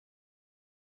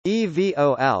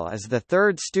Evol is the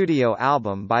third studio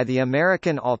album by the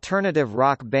American alternative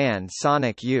rock band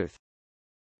Sonic Youth.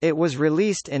 It was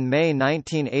released in May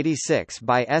 1986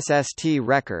 by SST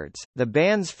Records, the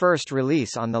band's first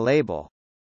release on the label.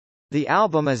 The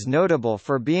album is notable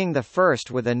for being the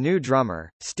first with a new drummer,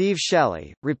 Steve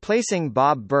Shelley, replacing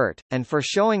Bob Burt, and for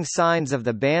showing signs of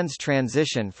the band's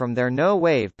transition from their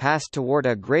no-wave past toward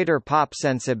a greater pop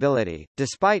sensibility.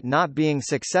 Despite not being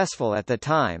successful at the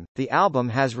time, the album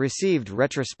has received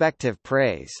retrospective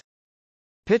praise.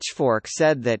 Pitchfork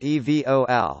said that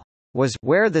Evol was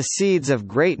where the seeds of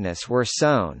greatness were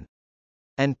sown,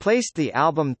 and placed the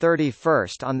album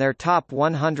 31st on their top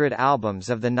 100 albums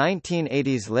of the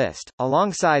 1980s list,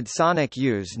 alongside Sonic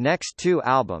Youth's next two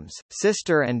albums,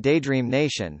 Sister and Daydream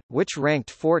Nation, which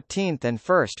ranked 14th and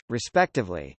 1st,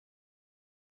 respectively.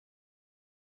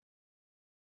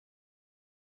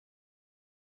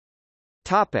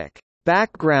 Topic: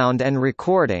 Background and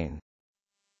recording.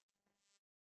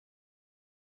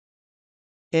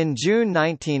 In June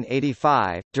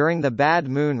 1985, during the Bad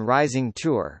Moon Rising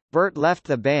tour, Burt left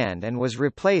the band and was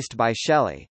replaced by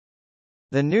Shelley.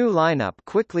 The new lineup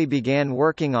quickly began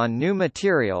working on new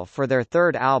material for their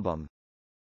third album.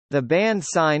 The band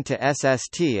signed to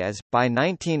SST as, by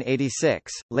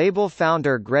 1986, label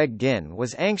founder Greg Ginn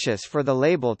was anxious for the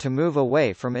label to move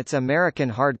away from its American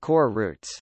hardcore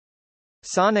roots.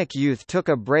 Sonic Youth took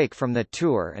a break from the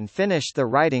tour and finished the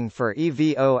writing for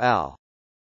Evol.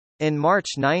 In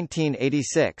March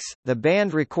 1986, the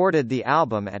band recorded the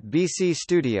album at BC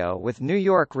Studio with New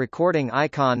York recording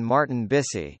icon Martin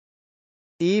Bissey.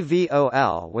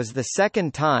 Evol was the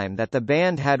second time that the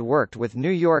band had worked with New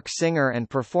York singer and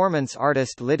performance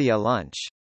artist Lydia Lunch.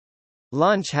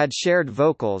 Lunch had shared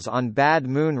vocals on Bad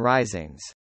Moon Rising's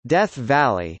Death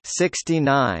Valley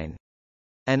 69,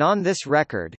 and on this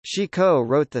record, she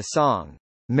co-wrote the song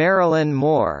Marilyn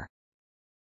Moore.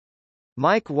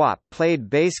 Mike Watt played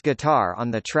bass guitar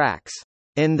on the tracks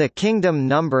In the Kingdom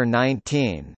No.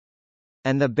 19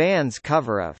 and the band's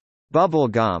cover of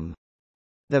Bubblegum.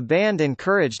 The band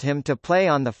encouraged him to play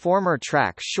on the former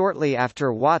track shortly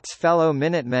after Watt's fellow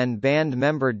Minutemen band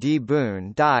member Dee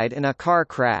Boone died in a car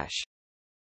crash.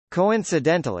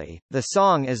 Coincidentally, the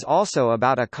song is also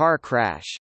about a car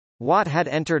crash. Watt had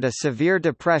entered a severe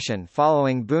depression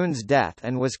following Boone's death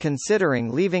and was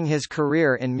considering leaving his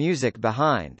career in music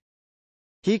behind.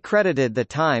 He credited the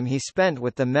time he spent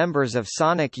with the members of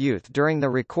Sonic Youth during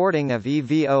the recording of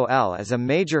Evol as a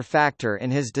major factor in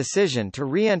his decision to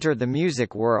re-enter the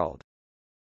music world.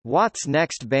 Watt's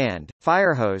next band,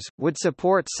 Firehose, would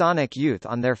support Sonic Youth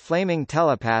on their Flaming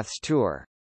Telepaths tour.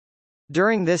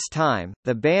 During this time,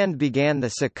 the band began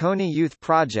the Saucony Youth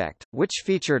Project, which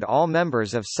featured all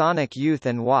members of Sonic Youth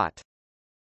and Watt.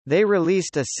 They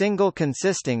released a single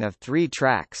consisting of 3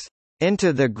 tracks,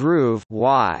 Into the Groove,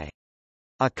 Why?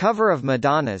 A cover of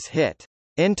Madonna's hit,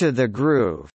 Into the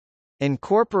Groove,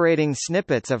 incorporating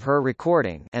snippets of her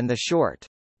recording, and the short,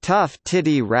 Tough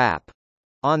Titty Rap,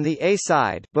 on the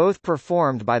A-side, both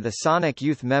performed by the Sonic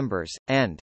Youth members,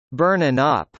 and Burnin'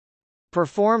 Up,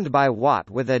 performed by Watt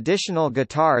with additional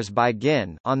guitars by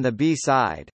Ginn on the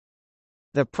B-side.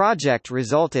 The project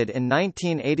resulted in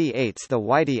 1988's The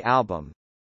Whitey album.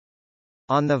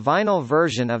 On the vinyl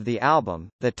version of the album,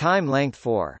 the time length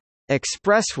for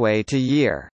Expressway to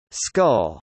Year,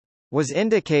 Skull, was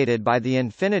indicated by the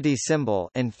infinity symbol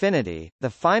infinity. The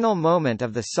final moment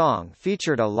of the song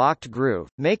featured a locked groove,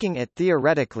 making it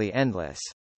theoretically endless.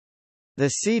 The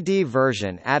CD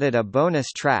version added a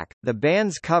bonus track, the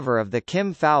band's cover of the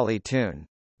Kim Fowley tune,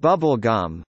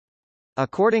 Bubblegum.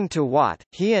 According to Watt,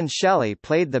 he and Shelley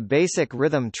played the basic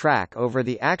rhythm track over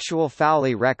the actual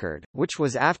Fowley record, which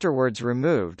was afterwards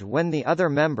removed when the other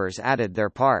members added their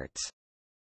parts.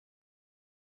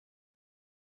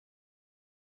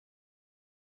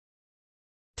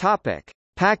 Topic: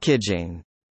 Packaging.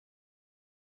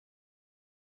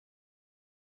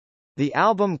 The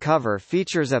album cover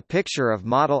features a picture of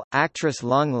model, actress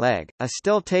Lung Leg, a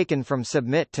still taken from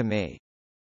Submit to Me.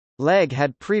 Leg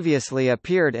had previously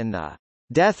appeared in the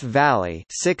Death Valley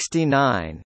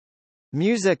 69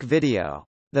 music video.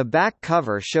 The back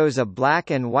cover shows a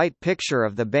black and white picture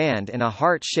of the band in a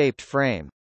heart-shaped frame.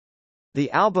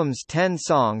 The album's 10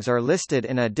 songs are listed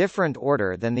in a different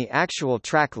order than the actual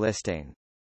track listing.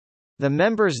 The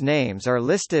members' names are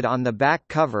listed on the back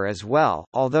cover as well,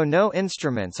 although no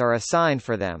instruments are assigned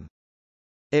for them.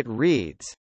 It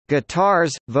reads,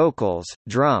 "Guitars, vocals,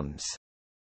 drums,"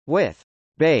 with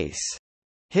bass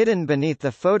hidden beneath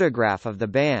the photograph of the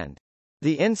band.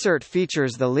 The insert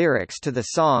features the lyrics to the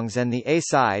songs and the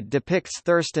A-side depicts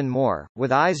Thurston Moore,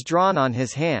 with eyes drawn on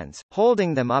his hands,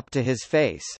 holding them up to his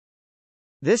face.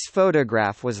 This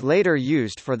photograph was later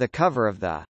used for the cover of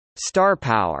the Star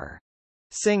Power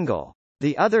single.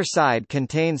 The other side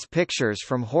contains pictures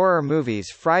from horror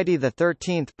movies Friday the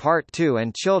 13th Part 2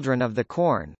 and Children of the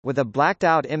Corn, with a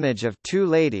blacked-out image of two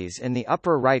ladies in the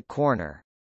upper right corner.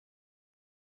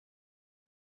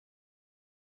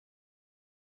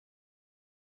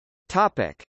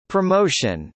 Topic: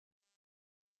 Promotion.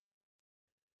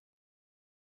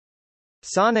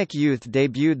 Sonic Youth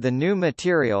debuted the new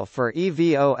material for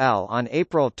Evol on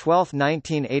April 12,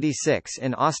 1986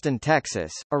 in Austin,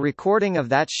 Texas. A recording of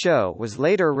that show was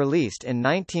later released in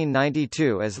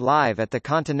 1992 as Live at the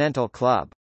Continental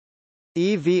Club.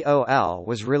 Evol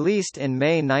was released in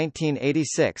May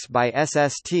 1986 by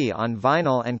SST on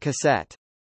vinyl and cassette.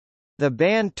 The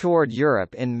band toured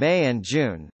Europe in May and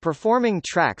June, performing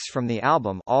tracks from the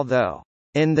album Although,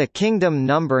 In the Kingdom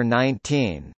No.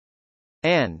 19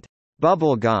 and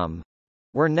Bubblegum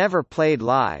were never played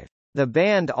live. The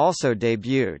band also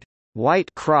debuted White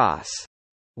Cross,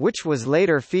 which was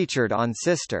later featured on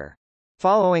Sister.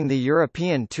 Following the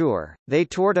European tour, they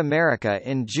toured America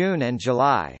in June and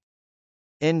July.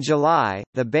 In July,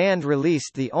 the band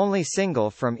released the only single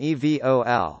from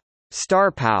Evol,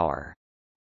 Star Power.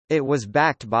 It was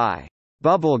backed by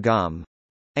Bubblegum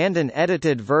and an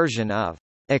edited version of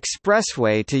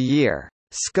Expressway to Year,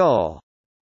 Skull.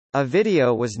 A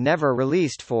video was never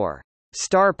released for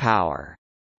Star Power.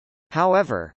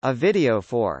 However, a video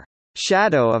for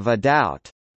Shadow of a Doubt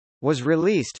was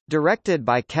released, directed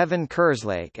by Kevin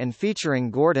Kerslake and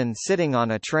featuring Gordon sitting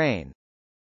on a train.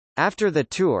 After the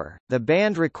tour, the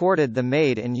band recorded the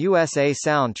Made in USA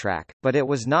soundtrack, but it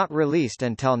was not released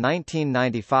until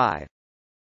 1995.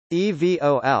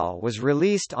 Evol was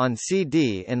released on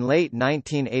CD in late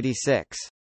 1986.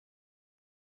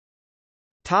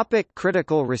 Topic: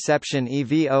 critical reception.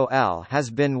 Evol has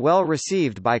been well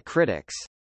received by critics.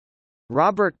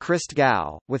 Robert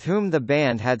Christgau, with whom the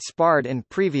band had sparred in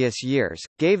previous years,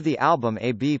 gave the album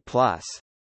a B+.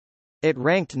 It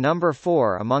ranked number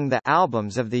 4 among the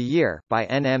albums of the year by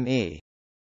NME.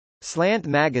 Slant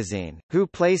Magazine, who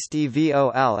placed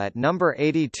Evol at number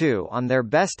 82 on their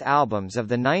best albums of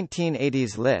the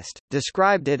 1980s list,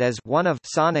 described it as one of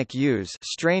Sonic Youth's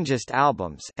strangest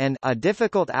albums and a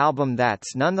difficult album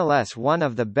that's nonetheless one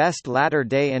of the best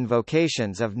latter-day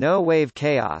invocations of no-wave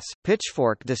chaos.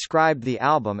 Pitchfork described the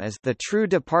album as the true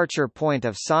departure point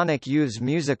of Sonic Youth's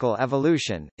musical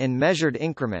evolution. In measured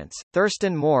increments,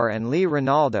 Thurston Moore and Lee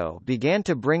Ronaldo began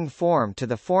to bring form to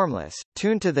the formless,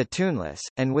 tune to the tuneless,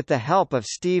 and with the help of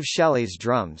Steve Shelley's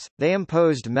drums, they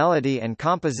imposed melody and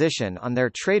composition on their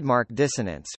trademark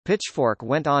dissonance. Pitchfork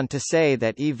went on to say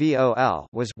that Evol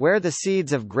was where the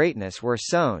seeds of greatness were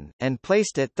sown, and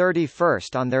placed it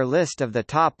 31st on their list of the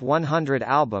top 100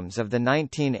 albums of the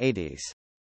 1980s.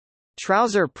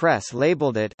 Trouser Press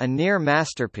labeled it a near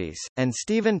masterpiece, and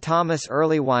Stephen Thomas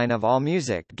Earlywine of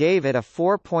AllMusic gave it a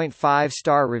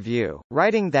 4.5-star review,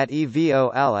 writing that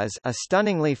Evol is a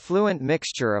stunningly fluent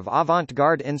mixture of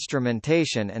avant-garde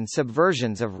instrumentation and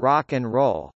subversions of rock and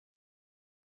roll.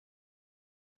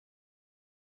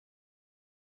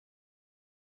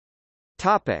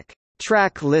 Topic: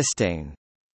 Track listing.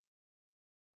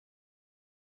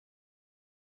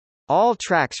 All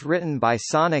tracks written by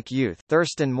Sonic Youth,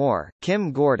 Thurston Moore,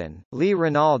 Kim Gordon, Lee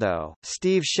Ronaldo,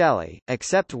 Steve Shelley,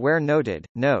 except where noted.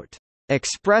 Note: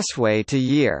 Expressway to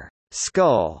Year,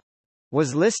 Skull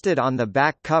was listed on the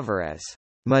back cover as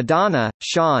Madonna,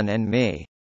 Sean and Me,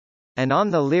 and on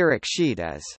the lyric sheet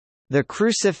as The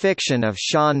Crucifixion of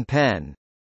Sean Penn.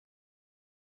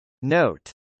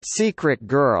 Note: Secret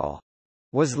Girl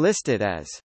was listed as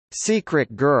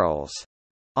Secret Girls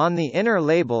on the inner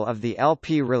label of the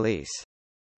LP release.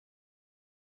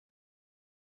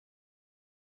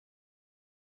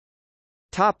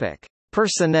 Topic: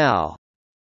 Personnel.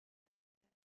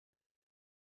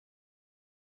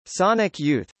 Sonic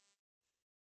Youth: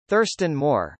 Thurston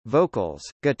Moore, vocals,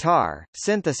 guitar,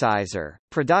 synthesizer,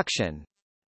 production.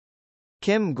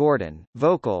 Kim Gordon,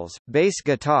 vocals, bass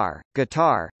guitar,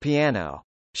 piano.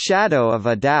 Shadow of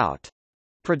a Doubt,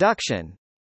 production.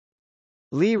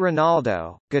 Lee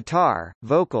Ronaldo, guitar,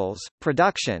 vocals,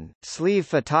 production, sleeve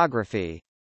photography.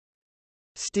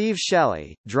 Steve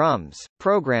Shelley, drums,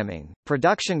 programming,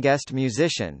 production. Guest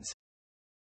musicians: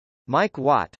 Mike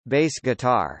Watt, bass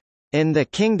guitar, In the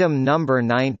Kingdom No.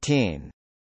 19,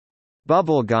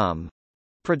 Bubblegum,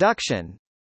 production.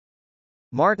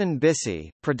 Martin Bissey,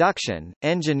 production,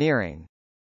 engineering.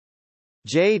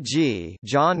 J.G.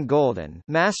 John Golden,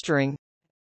 mastering.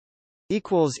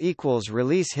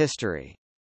 Release history.